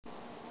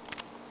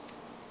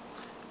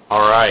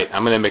Alright,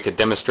 I'm going to make a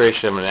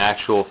demonstration of an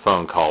actual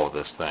phone call with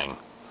this thing.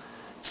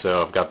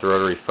 So I've got the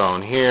rotary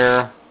phone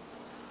here,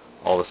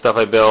 all the stuff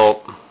I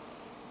built,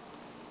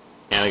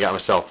 and I got my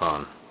cell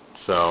phone.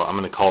 So I'm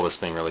going to call this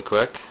thing really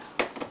quick.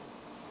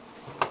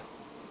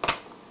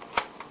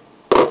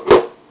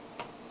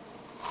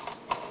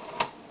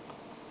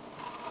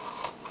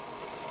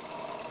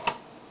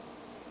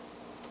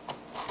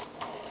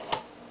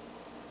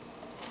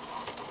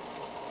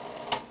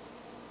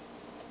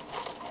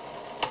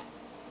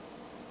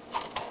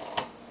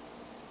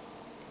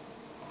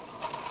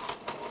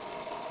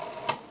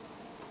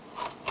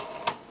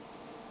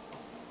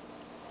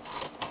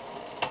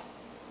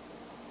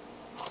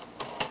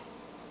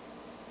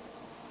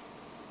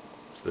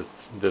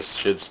 This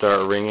should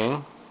start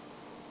ringing.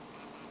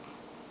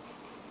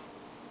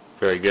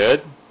 Very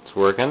good. It's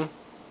working.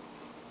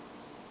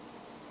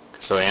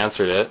 So I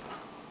answered it.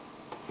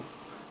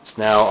 So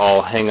now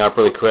I'll hang up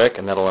really quick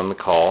and that'll end the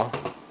call.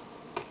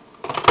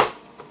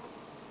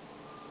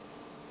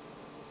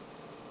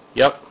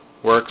 Yep,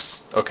 works.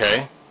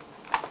 Okay.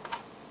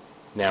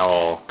 Now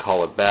I'll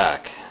call it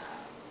back.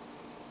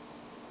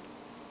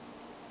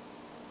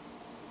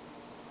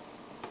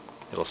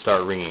 It'll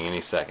start ringing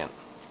any second.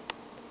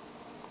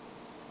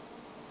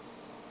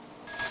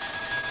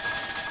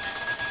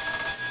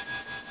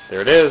 There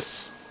it is.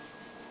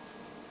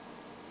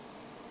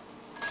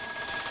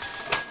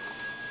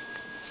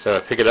 So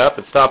I pick it up,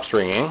 it stops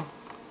ringing.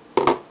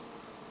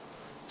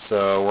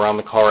 So we're on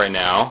the call right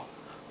now.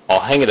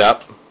 I'll hang it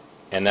up,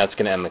 and that's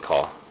going to end the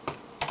call.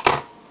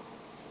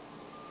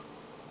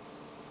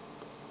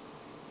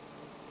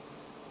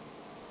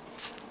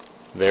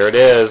 There it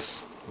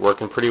is,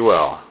 working pretty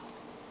well.